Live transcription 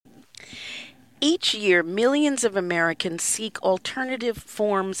Each year, millions of Americans seek alternative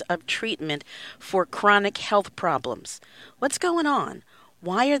forms of treatment for chronic health problems. What's going on?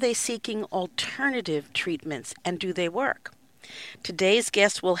 Why are they seeking alternative treatments, and do they work? Today's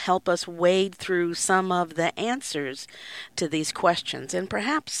guest will help us wade through some of the answers to these questions and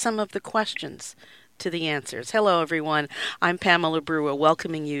perhaps some of the questions to the answers. Hello, everyone. I'm Pamela Brewer,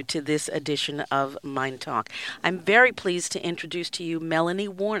 welcoming you to this edition of MyNDTALK. I'm very pleased to introduce to you Melanie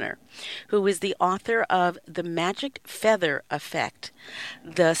Warner, who is the author of The Magic Feather Effect,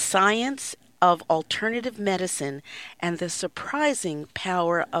 The Science of Alternative Medicine, and the Surprising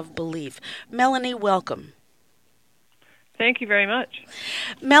Power of Belief. Melanie, welcome. Thank you very much.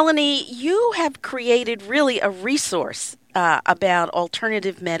 Melanie, you have created really a resource about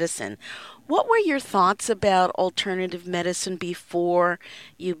alternative medicine. What were your thoughts about alternative medicine before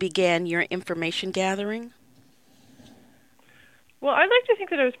you began your information gathering? Well, I'd like to think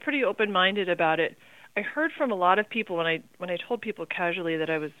that I was pretty open-minded about it. I heard from a lot of people when I told people casually that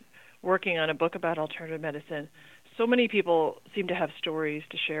I was working on a book about alternative medicine. So many people seem to have stories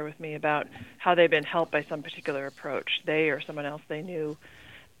to share with me about how they've been helped by some particular approach, they or someone else they knew.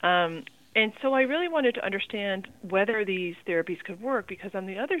 And so I really wanted to understand whether these therapies could work, because on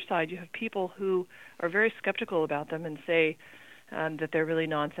the other side you have people who are very skeptical about them and say that they're really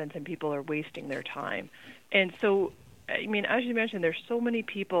nonsense and people are wasting their time. And so, I mean, as you mentioned, there's so many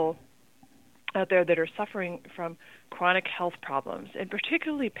people out there that are suffering from chronic health problems, and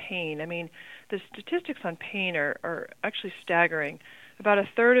particularly pain. I mean, the statistics on pain are actually staggering. About a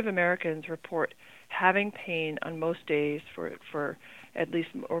third of Americans report having pain on most days for at least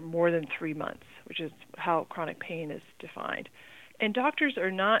or more than 3 months, which is how chronic pain is defined. And doctors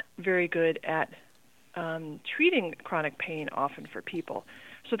are not very good at treating chronic pain often for people.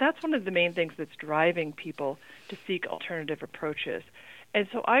 So that's one of the main things that's driving people to seek alternative approaches. And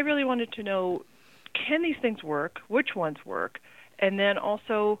so I really wanted to know, can these things work? Which ones work? And then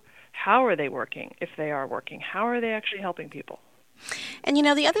also, how are they working? If they are working, how are they actually helping people? And you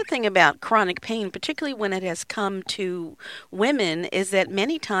know, the other thing about chronic pain, particularly when it has come to women, is that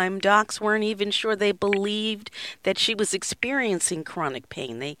many times docs weren't even sure they believed that she was experiencing chronic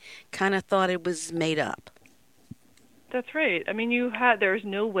pain. They kind of thought it was made up. That's right. I mean, there's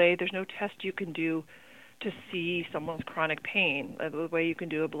no test you can do to see someone's chronic pain, the way you can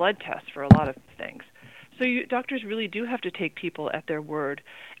do a blood test for a lot of things. So doctors really do have to take people at their word.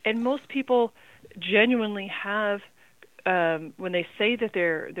 And most people genuinely have, when they say that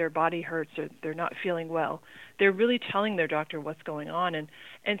their body hurts or they're not feeling well, they're really telling their doctor what's going on.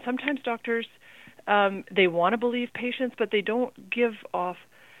 And sometimes doctors, they want to believe patients, but they don't give off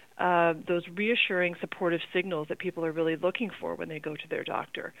those reassuring, supportive signals that people are really looking for when they go to their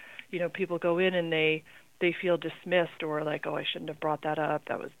doctor. You know, people go in and they feel dismissed or like, oh, I shouldn't have brought that up.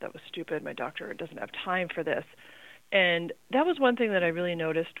 That was stupid. My doctor doesn't have time for this. And that was one thing that I really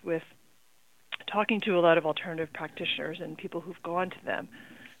noticed with talking to a lot of alternative practitioners and people who've gone to them.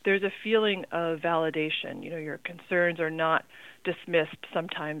 There's a feeling of validation. You know, your concerns are not dismissed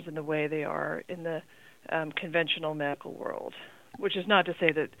sometimes in the way they are in the conventional medical world, which is not to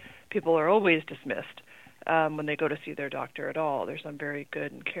say that people are always dismissed when they go to see their doctor at all. There's some very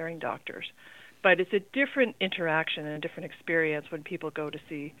good and caring doctors. But it's a different interaction and a different experience when people go to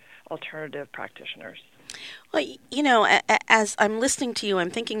see alternative practitioners. Well, you know, as I'm listening to you, I'm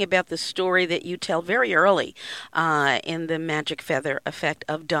thinking about the story that you tell very early in The Magic Feather Effect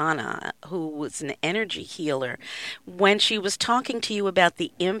of Donna, who was an energy healer, when she was talking to you about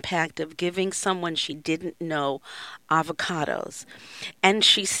the impact of giving someone she didn't know avocados. And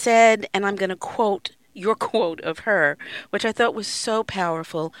she said, and I'm going to quote your quote of her, which I thought was so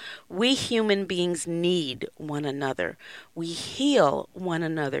powerful: we human beings need one another. We heal one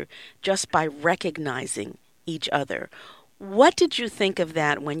another just by recognizing each other. What did you think of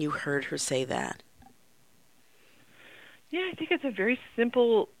that when you heard her say that? Yeah, I think it's a very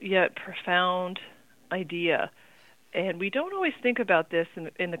simple yet profound idea. And we don't always think about this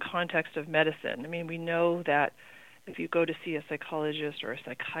in the context of medicine. I mean, we know that if you go to see a psychologist or a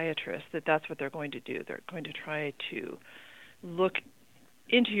psychiatrist, that's what they're going to do. They're going to try to look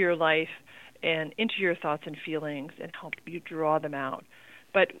into your life and into your thoughts and feelings and help you draw them out.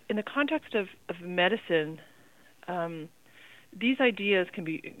 But in the context of medicine, these ideas can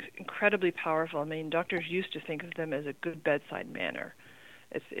be incredibly powerful. I mean, doctors used to think of them as a good bedside manner.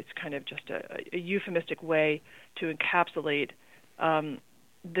 It's kind of just a euphemistic way to encapsulate the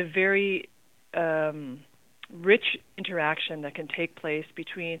very rich interaction that can take place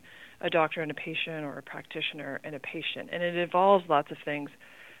between a doctor and a patient, or a practitioner and a patient. And it involves lots of things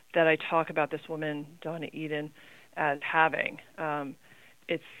that I talk about this woman, Donna Eden, as having.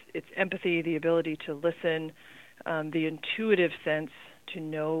 it's empathy, the ability to listen, the intuitive sense to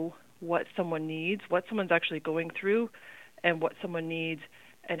know what someone needs, what someone's actually going through, and what someone needs,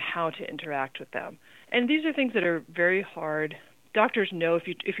 and how to interact with them. And these are things that are very hard. Doctors know, if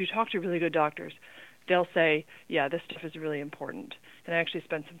you talk to really good doctors, they'll say, yeah, this stuff is really important. And I actually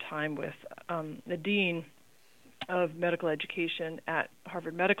spent some time with the dean of medical education at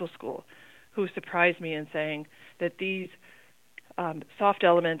Harvard Medical School, who surprised me in saying that these soft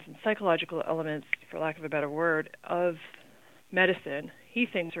elements and psychological elements, for lack of a better word, of medicine, he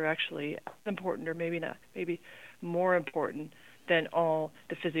thinks are actually as important, or maybe not, maybe more important than all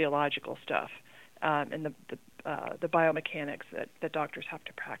the physiological stuff and the biomechanics that doctors have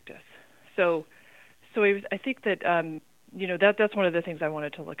to practice. So I think that that's one of the things I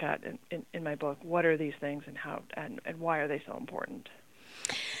wanted to look at in my book. What are these things, and how and why are they so important?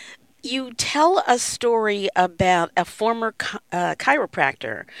 You tell a story about a former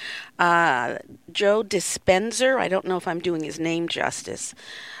chiropractor, Joe Dispenza. I don't know if I'm doing his name justice.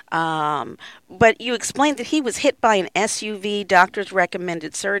 But you explained that he was hit by an SUV. Doctors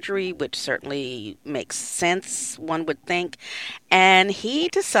recommended surgery, which certainly makes sense, one would think. And he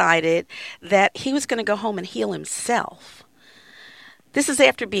decided that he was going to go home and heal himself. This is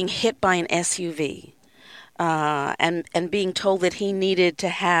after being hit by an SUV. And being told that he needed to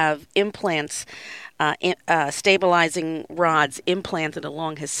have implants, stabilizing rods implanted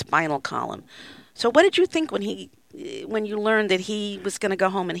along his spinal column. So what did you think when you learned that he was going to go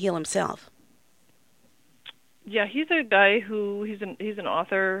home and heal himself? Yeah, he's a guy who he's an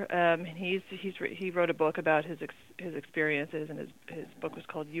author. And he wrote a book about his experiences, and his book was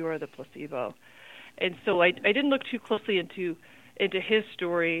called "You Are the Placebo." And so I didn't look too closely into his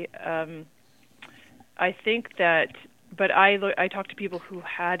story. I think that, but I talked to people who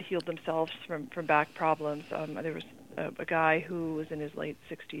had healed themselves from back problems. There was a guy who was in his late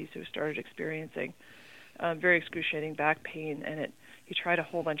 60s who started experiencing very excruciating back pain, and he tried a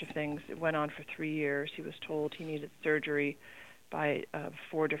whole bunch of things. It went on for 3 years. He was told he needed surgery by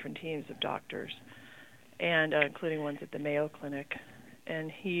 4 different teams of doctors, and including ones at the Mayo Clinic. And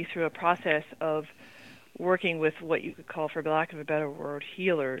he, through a process of working with what you could call, for lack of a better word,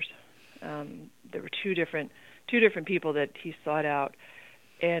 healers. There were two different people that he sought out,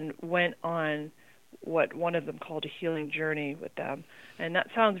 and went on what one of them called a healing journey with them. And that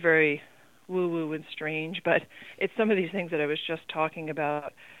sounds very woo-woo and strange, but it's some of these things that I was just talking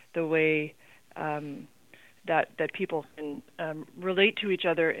about, the way that people can relate to each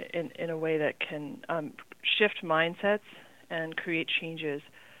other in a way that can shift mindsets and create changes,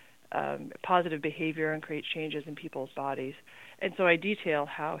 positive behavior, and create changes in people's bodies. And so I detail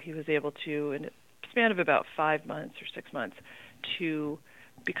how he was able to, in a span of about 5 months or 6 months, to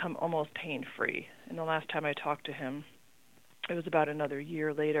become almost pain-free. And the last time I talked to him, it was about another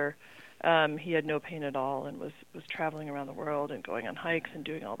year later. He had no pain at all, and was traveling around the world and going on hikes and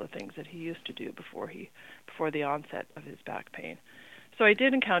doing all the things that he used to do before the onset of his back pain. So I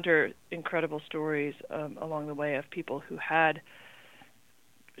did encounter incredible stories along the way of people who had,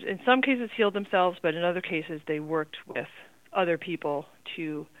 in some cases, healed themselves, but in other cases they worked with other people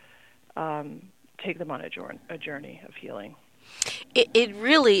to take them on a journey of healing. It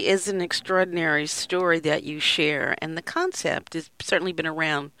really is an extraordinary story that you share, and the concept has certainly been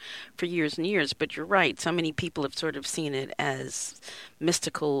around for years and years, but you're right, so many people have sort of seen it as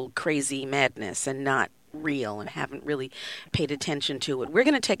mystical, crazy madness and not real, and haven't really paid attention to it. We're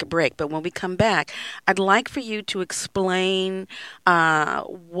going to take a break, but when we come back, I'd like for you to explain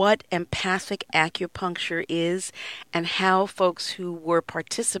what empathic acupuncture is, and how folks who were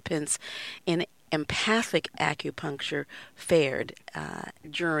participants in empathic acupuncture fared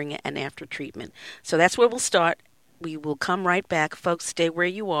during and after treatment. So that's where we'll start. We will come right back. Folks, stay where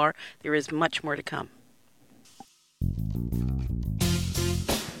you are. There is much more to come.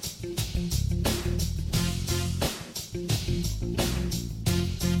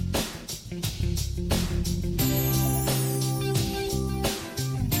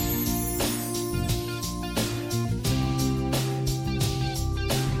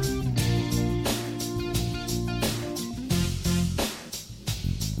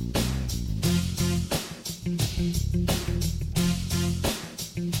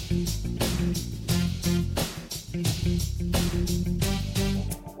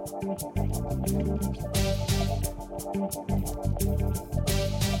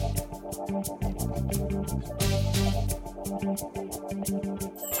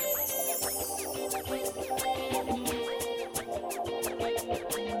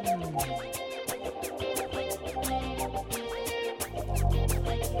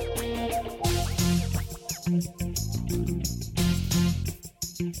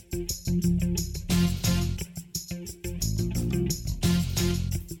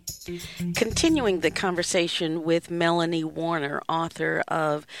 Continuing the conversation with Melanie Warner, author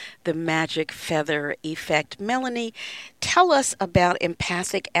of The Magic Feather Effect. Melanie, tell us about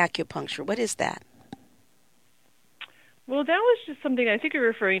empathic acupuncture. What is that? Well, that was just something, I think you're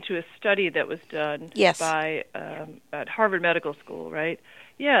referring to a study that was done Yes. by at Harvard Medical School, right?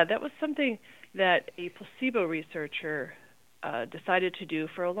 Yeah, that was something that a placebo researcher decided to do.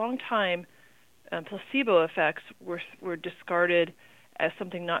 For a long time, placebo effects were discarded as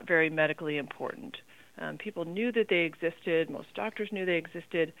something not very medically important. People knew that they existed. Most doctors knew they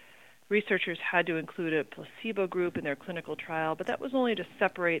existed. Researchers had to include a placebo group in their clinical trial, but that was only to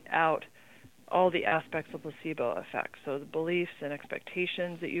separate out all the aspects of placebo effects. So the beliefs and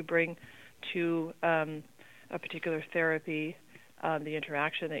expectations that you bring to a particular therapy, the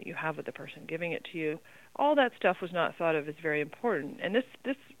interaction that you have with the person giving it to you, all that stuff was not thought of as very important. And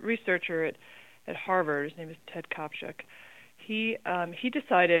this researcher at Harvard, his name is Ted Kopchak, he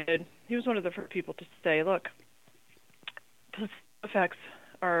decided, he was one of the first people to say, look, placebo effects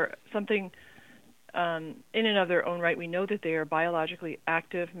are something in and of their own right. We know that they are biologically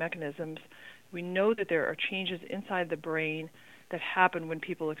active mechanisms. We know that there are changes inside the brain that happen when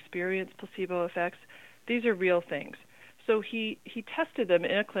people experience placebo effects. These are real things. So he tested them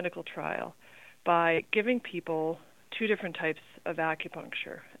in a clinical trial by giving people two different types of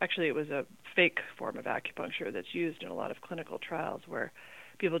acupuncture. Actually, it was a fake form of acupuncture that's used in a lot of clinical trials where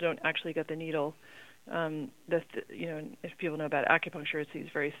people don't actually get the needle. If people know about acupuncture, it's these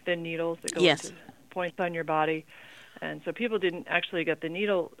very thin needles that go Yes. into points on your body. And so people didn't actually get the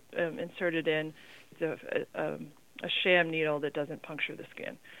needle inserted in. It's a sham needle that doesn't puncture the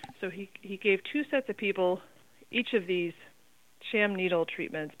skin. So he gave two sets of people each of these sham needle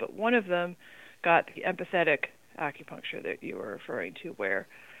treatments, but one of them got the empathetic acupuncture that you were referring to, where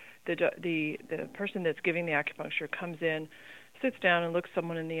the person that's giving the acupuncture comes in, sits down and looks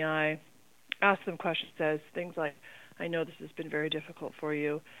someone in the eye, asks them questions, says things like, I know this has been very difficult for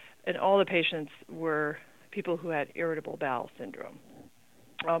you. And all the patients were people who had irritable bowel syndrome,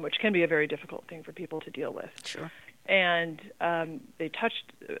 which can be a very difficult thing for people to deal with. Sure. And they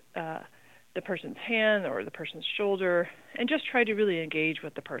touched the person's hand or the person's shoulder and just tried to really engage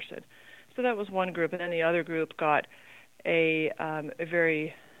with the person. So that was one group. And then the other group got a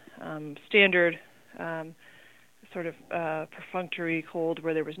very standard sort of perfunctory cold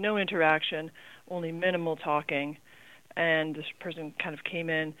where there was no interaction, only minimal talking, and this person kind of came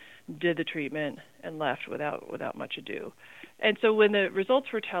in, did the treatment, and left without much ado. And so when the results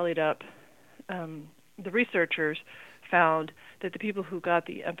were tallied up, the researchers found that the people who got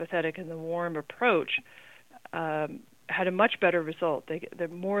the empathetic and the warm approach had a much better result. The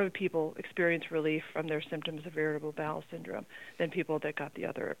more people experienced relief from their symptoms of irritable bowel syndrome than people that got the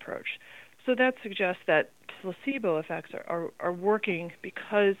other approach. So that suggests that placebo effects are working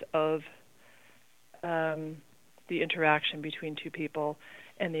because of the interaction between two people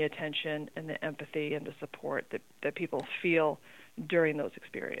and the attention and the empathy and the support that people feel during those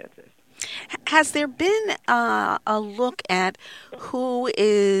experiences. Has there been a look at who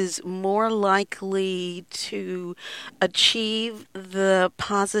is more likely to achieve the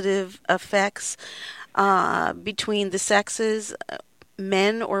positive effects between the sexes,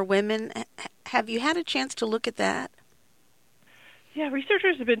 men or women? Have you had a chance to look at that? Yeah,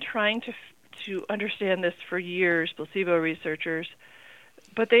 researchers have been trying to understand this for years, placebo researchers,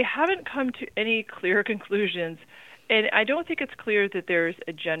 but they haven't come to any clear conclusions. And I don't think it's clear that there's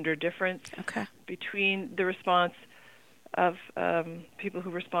a gender difference between the response of people who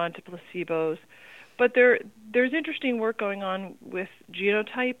respond to placebos. But there's interesting work going on with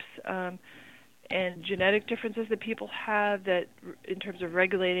genotypes and genetic differences that people have that, in terms of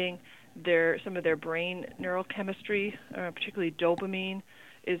regulating some of their brain neurochemistry, particularly dopamine,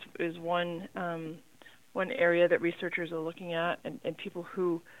 is one area that researchers are looking at, and people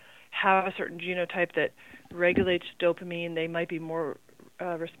who have a certain genotype that regulates dopamine, they might be more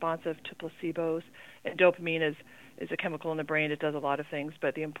responsive to placebos. And dopamine is a chemical in the brain. It does a lot of things,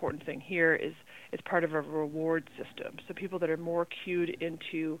 but the important thing here is it's part of a reward system. So people that are more cued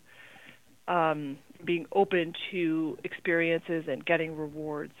into being open to experiences and getting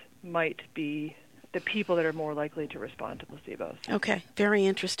rewards might be the people that are more likely to respond to placebos. Okay, very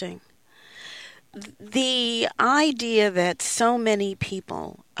interesting. The idea that so many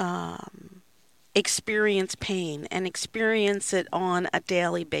people experience pain and experience it on a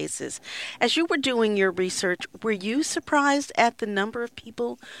daily basis. As you were doing your research, were you surprised at the number of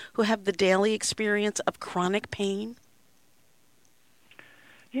people who have the daily experience of chronic pain?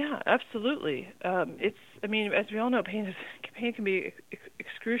 Yeah, absolutely. I mean, as we all know, pain can be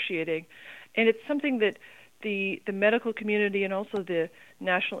excruciating, and it's something that the medical community and also the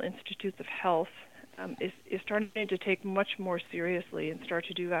National Institutes of Health is starting to take much more seriously and start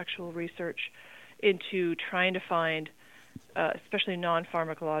to do actual research into trying to find, especially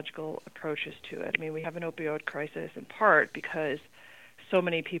non-pharmacological approaches to it. I mean, we have an opioid crisis in part because so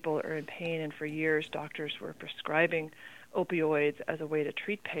many people are in pain, and for years doctors were prescribing opioids as a way to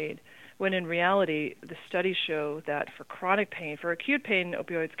treat pain, when in reality the studies show that for chronic pain, for acute pain,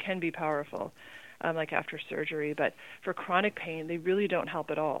 opioids can be powerful, like after surgery, but for chronic pain, they really don't help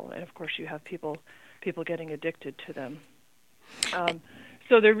at all. And of course, you have people getting addicted to them.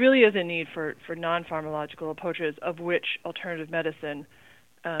 So there really is a need for non-pharmacological approaches, of which alternative medicine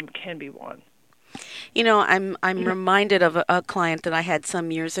can be one. You know, I'm reminded of a client that I had some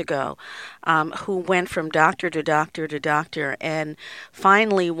years ago who went from doctor to doctor to doctor, and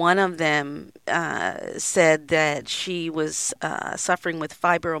finally one of them said that she was suffering with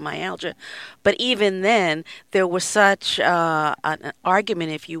fibromyalgia. But even then, there was such an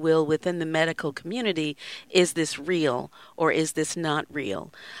argument, if you will, within the medical community: is this real or is this not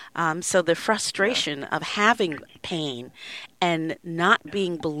real? So the frustration of having pain and not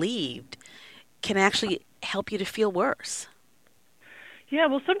being believed can actually help you to feel worse. Yeah,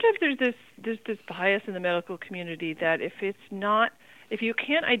 well, sometimes there's this bias in the medical community that if you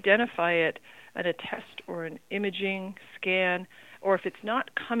can't identify it at a test or an imaging scan, or if it's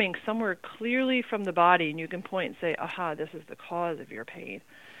not coming somewhere clearly from the body and you can point and say, aha, this is the cause of your pain,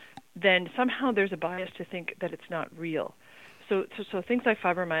 then somehow there's a bias to think that it's not real. So things like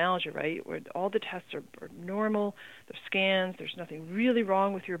fibromyalgia, right, where all the tests are normal, there's scans, there's nothing really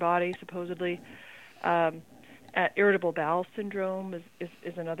wrong with your body, supposedly. Irritable bowel syndrome is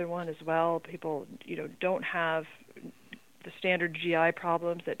another one as well. People, don't have the standard GI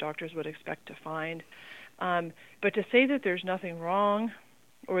problems that doctors would expect to find. But to say that there's nothing wrong,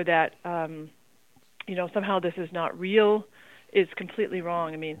 or that, somehow this is not real, is completely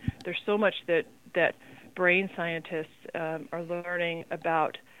wrong. I mean, there's so much that brain scientists are learning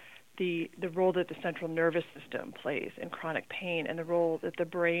about the role that the central nervous system plays in chronic pain, and the role that the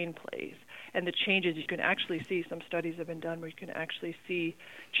brain plays, and the changes. You can actually see, some studies have been done where you can actually see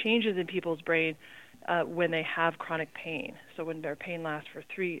changes in people's brain when they have chronic pain. So when their pain lasts for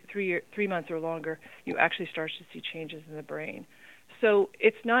 3 months or longer, you actually start to see changes in the brain. So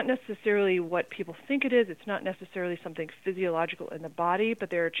it's not necessarily what people think it is. It's not necessarily something physiological in the body,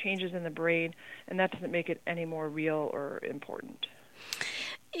 but there are changes in the brain, and that doesn't make it any more real or important.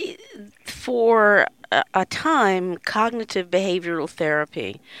 For a time, cognitive behavioral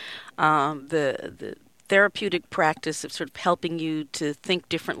therapy, the therapeutic practice of sort of helping you to think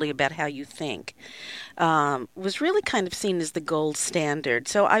differently about how you think, was really kind of seen as the gold standard.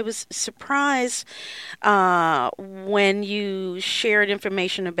 So I was surprised when you shared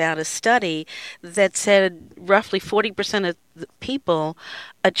information about a study that said roughly 40% of the people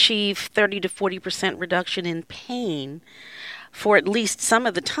achieve 30 to 40% reduction in pain for at least some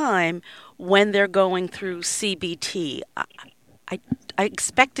of the time when they're going through CBT. I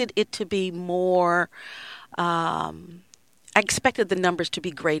expected it to be more, I expected the numbers to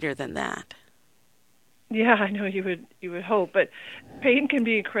be greater than that. Yeah, I know you would hope, but pain can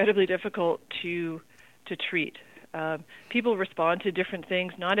be incredibly difficult to treat. People respond to different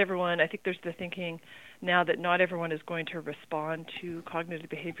things. Not everyone, I think there's the thinking now that not everyone is going to respond to cognitive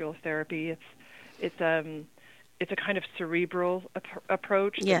behavioral therapy. It's a kind of cerebral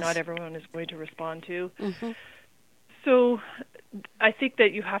approach that not everyone is going to respond to. Mm-hmm. So I think that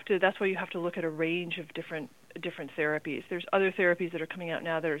that's why you have to look at a range of different therapies. There's other therapies that are coming out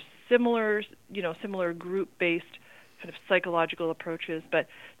now that are similar group-based kind of psychological approaches, but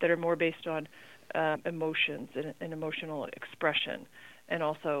that are more based on emotions and emotional expression, and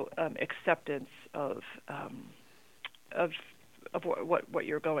also acceptance of what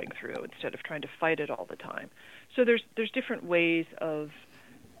you're going through, instead of trying to fight it all the time. So there's different ways of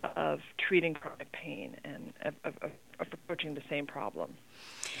treating chronic pain and of approaching the same problem.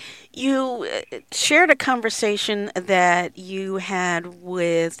 You shared a conversation that you had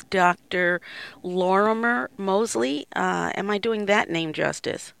with Dr. Lorimer Moseley. Am I doing that name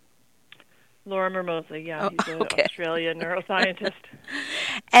justice? Lorimer Moseley, yeah, he's an Australian neuroscientist.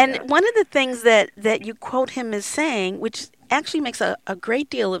 And one of the things that you quote him as saying, which actually makes a great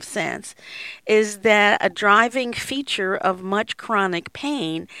deal of sense, is that a driving feature of much chronic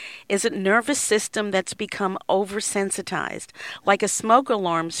pain is a nervous system that's become oversensitized, like a smoke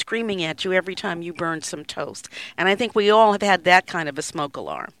alarm screaming at you every time you burn some toast. And I think we all have had that kind of a smoke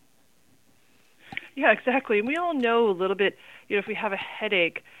alarm. Yeah, exactly. And we all know a little bit, if we have a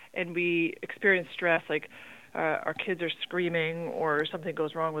headache, and we experience stress, like our kids are screaming or something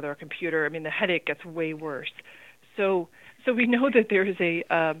goes wrong with our computer, I mean, the headache gets way worse. So we know that there is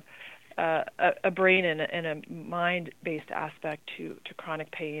a brain and a mind-based aspect to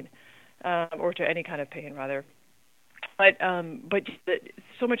chronic pain, or to any kind of pain, rather. But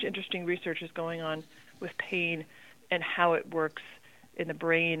so much interesting research is going on with pain and how it works in the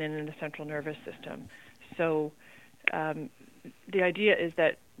brain and in the central nervous system. So the idea is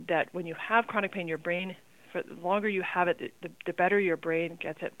that when you have chronic pain, your brain, for the longer you have it, the better your brain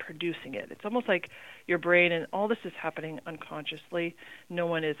gets at producing it. It's almost like your brain, and all this is happening unconsciously. No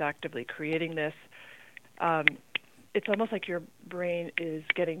one is actively creating this. It's almost like your brain is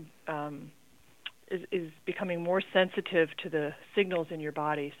getting is becoming more sensitive to the signals in your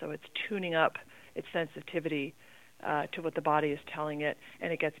body, so it's tuning up its sensitivity to what the body is telling it,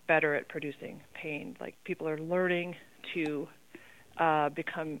 and it gets better at producing pain. Like people are learning to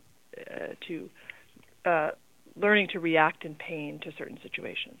learning to react in pain to certain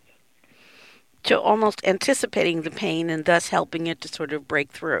situations. So almost anticipating the pain and thus helping it to sort of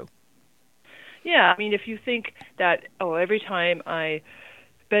break through. Yeah, I mean, if you think that, every time I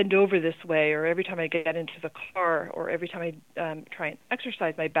bend over this way, or every time I get into the car, or every time I try and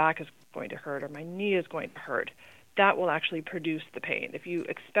exercise, my back is going to hurt or my knee is going to hurt, that will actually produce the pain. If you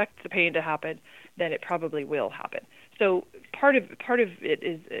expect the pain to happen, then it probably will happen. So part of it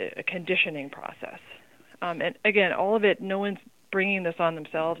is a conditioning process. And again, all of it, no one's bringing this on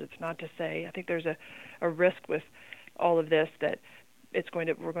themselves. It's not to say, I think there's a risk with all of this that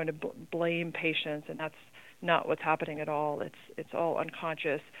we're going to blame patients, and that's not what's happening at all. It's all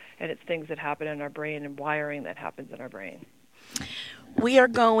unconscious, and it's things that happen in our brain and wiring that happens in our brain. We are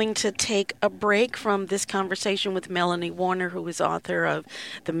going to take a break from this conversation with Melanie Warner, who is author of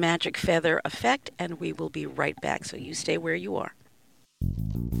The Magic Feather Effect, and we will be right back. So you stay where you are.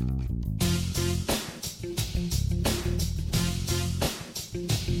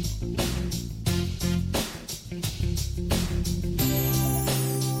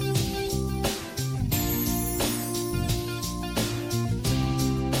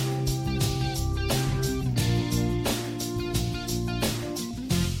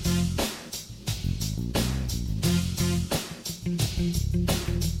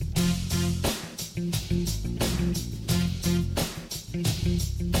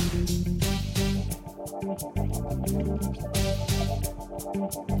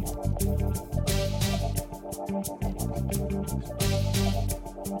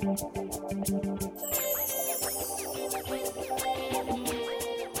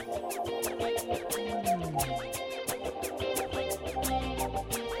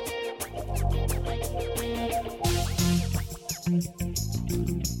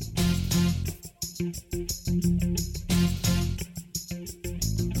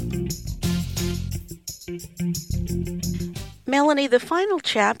 Melanie, the final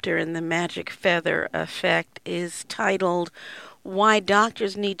chapter in The Magic Feather Effect is titled Why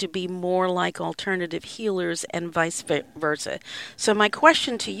Doctors Need to Be More Like Alternative Healers and Vice Versa. So my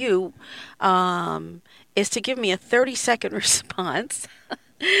question to you is to give me a 30-second response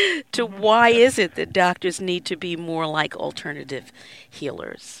to why is it that doctors need to be more like alternative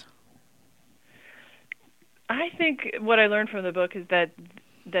healers? I think what I learned from the book is that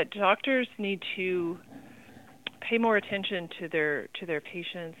doctors need to pay more attention to their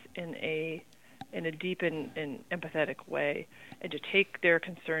patients in a deep and empathetic way, and to take their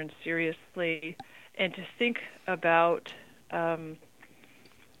concerns seriously, and to think about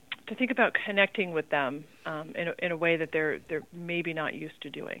connecting with them in a way that they're maybe not used to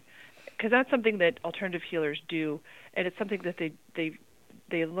doing, because that's something that alternative healers do, and it's something that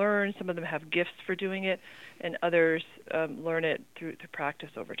they learn. Some of them have gifts for doing it, and others learn it through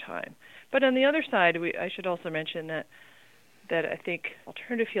practice over time. But on the other side, I should also mention that I think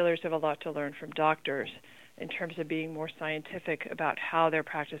alternative healers have a lot to learn from doctors in terms of being more scientific about how their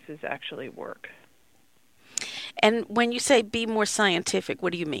practices actually work. And when you say be more scientific,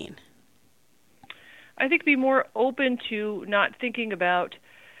 what do you mean? I think be more open to not thinking about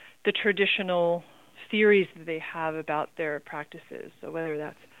the traditional theories that they have about their practices. So whether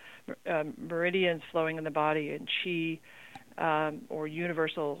that's meridians flowing in the body and chi, or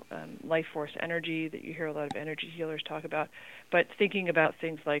universal life force energy that you hear a lot of energy healers talk about, but thinking about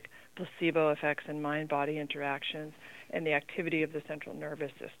things like placebo effects and mind-body interactions and the activity of the central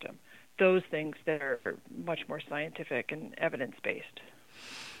nervous system. Those things that are much more scientific and evidence-based.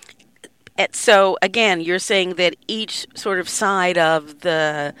 So, again, you're saying that each sort of side of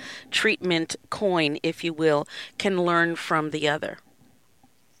the treatment coin, if you will, can learn from the other.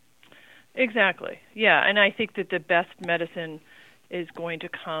 Exactly. Yeah, and I think that the best medicine is going to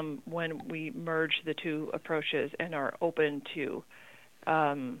come when we merge the two approaches and are open to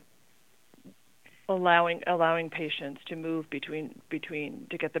allowing patients to move between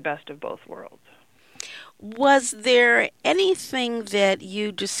to get the best of both worlds. Was there anything that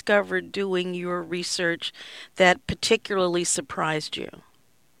you discovered doing your research that particularly surprised you?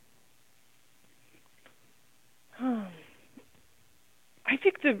 I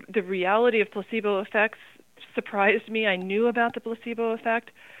think the reality of placebo effects surprised me. I knew about the placebo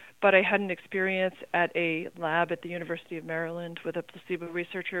effect, but I had an experience at a lab at the University of Maryland with a placebo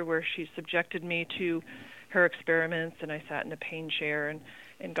researcher where she subjected me to her experiments, and I sat in a pain chair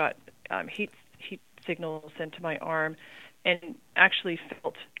and got heat signals sent to my arm and actually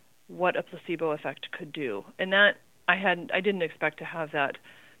felt what a placebo effect could do. And that I didn't expect to have that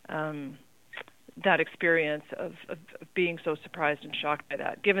that experience of being so surprised and shocked by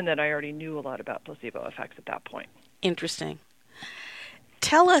that, given that I already knew a lot about placebo effects at that point. Interesting.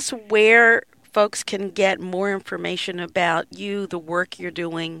 Tell us where folks can get more information about you, the work you're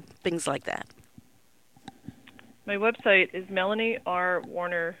doing, things like that. My website is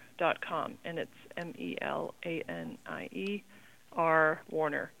melanier.warner.com, and it's MELANIE R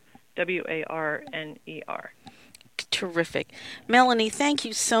Warner, WARNER. Terrific. Melanie, thank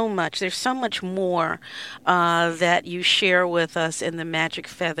you so much. There's so much more that you share with us in The Magic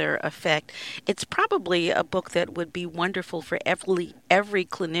Feather Effect. It's probably a book that would be wonderful for every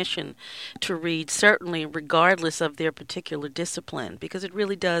clinician to read, certainly regardless of their particular discipline, because it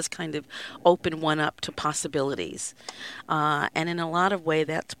really does kind of open one up to possibilities. And in a lot of ways,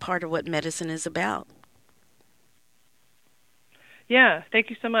 that's part of what medicine is about. Yeah, thank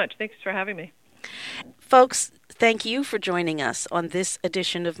you so much. Thanks for having me. Folks, thank you for joining us on this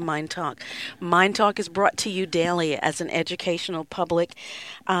edition of Mind Talk. Mind Talk is brought to you daily as an educational public.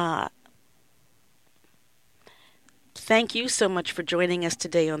 Thank you so much for joining us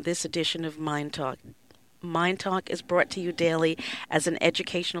today on this edition of Mind Talk. Mind Talk is brought to you daily as an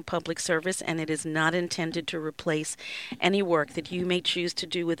educational public service, and it is not intended to replace any work that you may choose to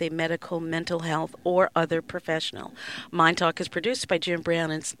do with a medical, mental health, or other professional. Mind Talk is produced by Jim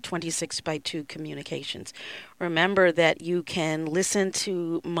Brown and 26x2 Communications. Remember that you can listen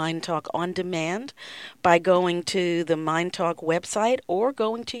to Mind Talk on demand by going to the Mind Talk website or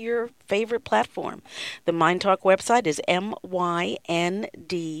going to your favorite platform. The Mind Talk website is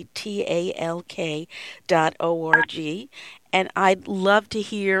MyNDTALK.org. And I'd love to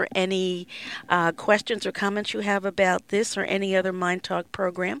hear any questions or comments you have about this or any other Mind Talk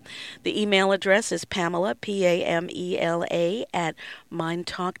program. The email address is Pamela, Pamela, at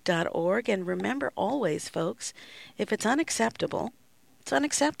mindtalk.org. And remember always, folks, if it's unacceptable, it's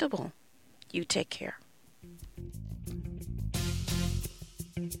unacceptable. You take care.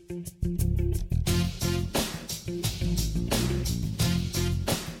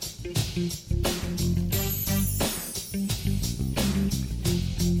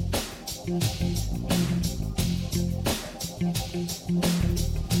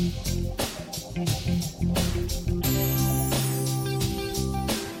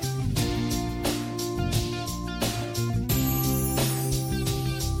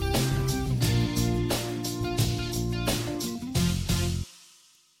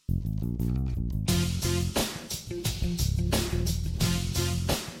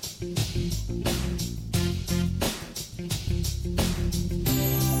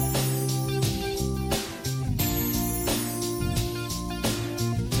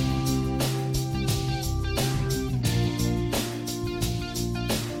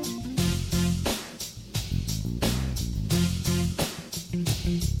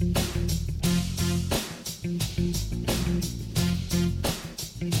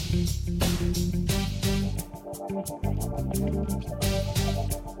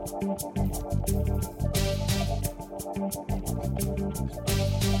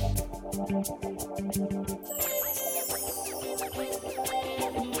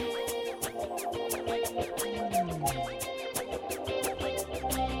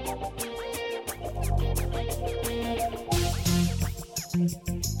 Thank you.